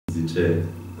Zice,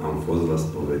 am fost la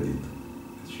spovedit.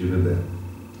 Și vedea.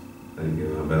 Adică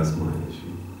avea smaie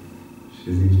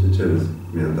și zic, de ce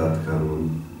mi-a dat canon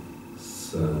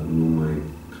să nu mai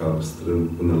calc strâmb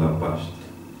până la Paști.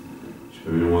 Și pe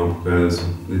mine m-am apucat de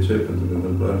de ce? Pentru că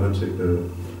întâmplarea face că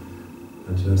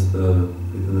această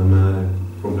prietena mea are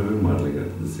probleme mari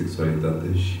legate de sexualitate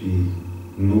și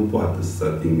nu poate să se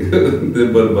atingă de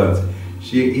bărbați.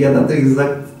 Și i-a dat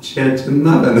exact ceea ce nu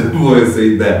avea nevoie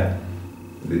să-i dea.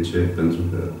 De ce? Pentru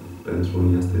că pentru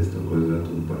unii asta este considerat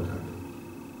un păcat.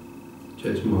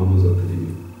 Ceea ce m-a amuzat de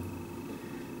mine.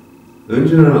 În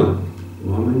general,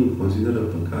 oamenii consideră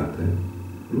păcate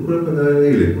lucruri pe care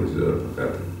ei le consideră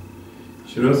păcate.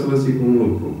 Și vreau să vă zic un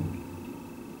lucru.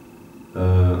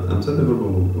 Am stat de vorbă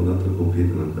odată cu o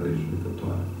prietenă care e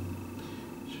judecătoare.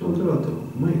 Și am întrebat-o,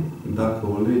 măi, dacă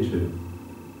o lege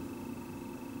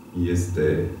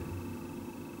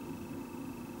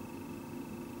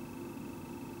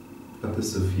poate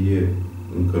să fie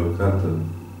încălcată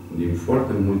din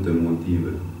foarte multe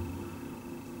motive,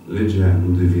 legea aia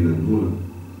nu devine nulă?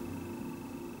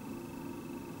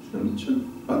 Și am zis,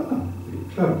 ba da,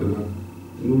 e clar că da.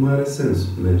 Nu mai are sens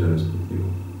legea respectivă.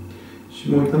 Și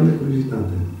mă uitam de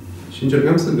curiozitate. Și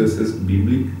încercam să găsesc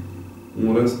biblic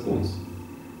un răspuns.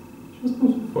 Și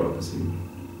răspunsul e foarte simplu.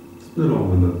 Spune la un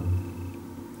moment dat,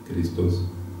 Hristos,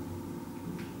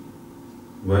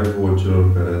 vai vouă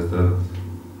celor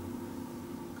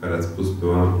care ați pus pe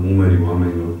umerii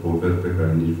oamenilor poveri pe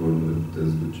care nici voi nu le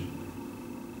puteți duce.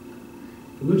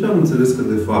 Atunci am înțeles că,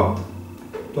 de fapt,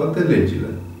 toate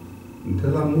legile, de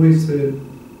la Moise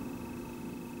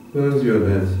până în ziua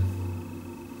de azi,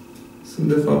 sunt,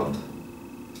 de fapt,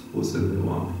 puse de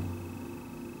oameni.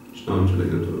 Și nu au nicio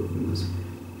legătură cu Dumnezeu.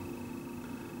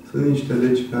 Sunt niște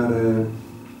legi care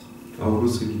au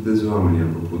vrut să ghideze oamenii,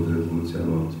 apropo de evoluția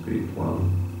lor spirituală.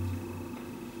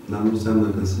 Dar nu înseamnă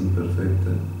că sunt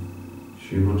perfecte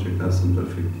și, în orice caz, sunt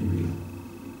perfectibile.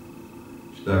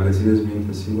 Și dacă țineți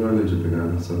minte, singura lege pe care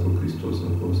a lăsat-o Hristos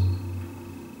a fost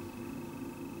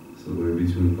să vă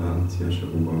iubiți unii pe alții așa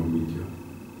cum v-am iubit eu.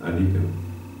 Adică,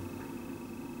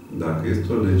 dacă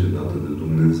este o lege dată de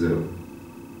Dumnezeu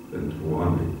pentru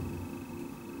oameni,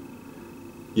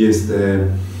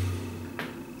 este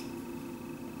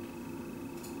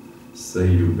să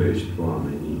iubești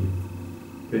oamenii,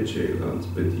 pe ceilalți,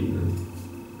 pe tine,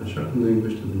 așa cum ne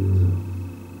iubește Dumnezeu.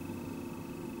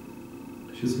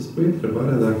 Și să spui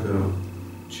întrebarea dacă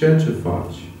ceea ce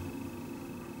faci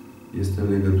este în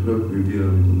legătură cu iubirea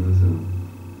lui Dumnezeu.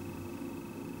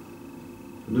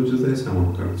 Atunci îți dai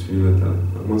seama că acțiunile tale.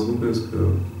 Acum să nu crezi că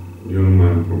eu nu mai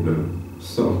am probleme.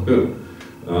 Sau că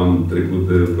am trecut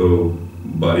de vreo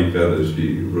baricadă și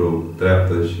vreo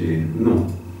treaptă și... Nu.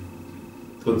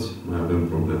 Toți mai avem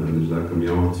probleme. Deci dacă îmi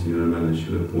iau acțiunile mele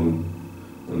și le pun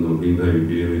în oglinda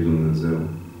iubirii lui Dumnezeu,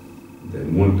 de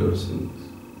multe ori sunt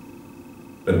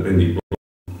perpendiculare.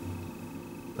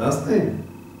 Dar asta e.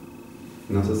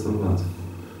 În asta se învață.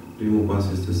 Primul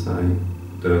pas este să ai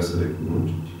puterea să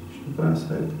recunoști și după aia să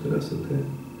ai puterea să te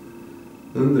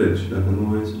îndrepți. Și dacă nu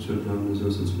ai, să ceri la Dumnezeu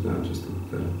să-ți dea această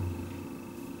putere.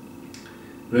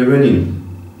 Revenind.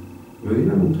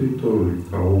 Venirea Mântuitorului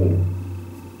ca om,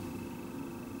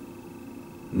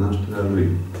 nașterea Lui.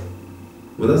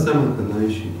 Vă dați seama că n-a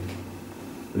ieșit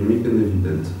nimic în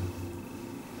evidență.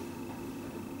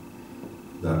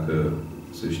 Dacă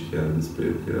se știa despre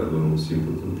el că era doar un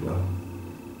simplu tâmplar.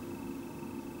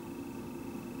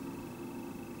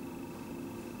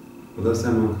 Vă dați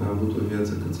seama că a avut o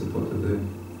viață cât se poate de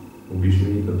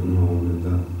obișnuită până la un moment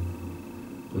dat.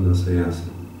 Până să iasă.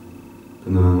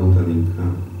 Până la nunta din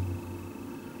Cana.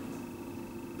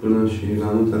 Până și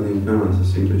la nunta din Cana se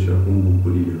simte și acum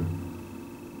bucuria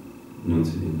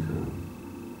nunții din Cana.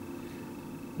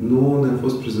 Nu ne-a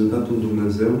fost prezentat un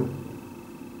Dumnezeu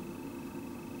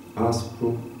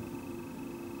aspru,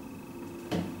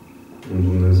 un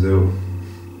Dumnezeu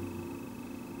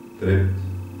drept,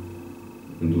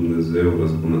 un Dumnezeu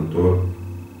răzbunător,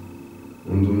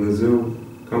 un Dumnezeu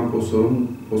cam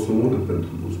posomorât pentru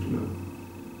gustul meu.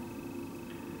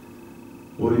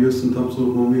 Ori eu sunt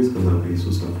absolut convins că dacă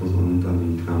Iisus a fost la nunta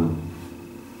din Cana,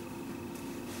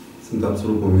 sunt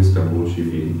absolut convins că a băut și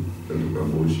vin, pentru că a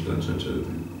băut și la ceea ce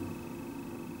de.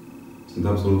 Sunt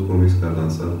absolut convins că a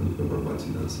dansat, pentru că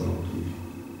bărbații dansau atunci.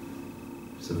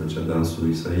 Și se făcea dansul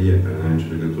Isaia, care nu are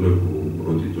nicio legătură cu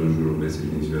roditul în jurul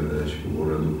mesei din ziua de azi și cu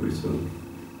vorba Duhului Sfânt.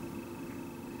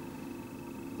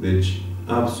 Deci,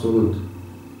 absolut,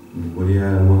 bucuria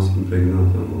a rămas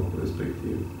impregnată în locul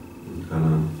respectiv, în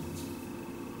Cana.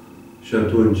 Și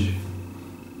atunci,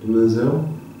 Dumnezeu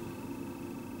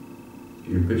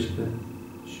iubește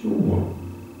și omul.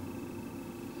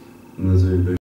 Dumnezeu iubește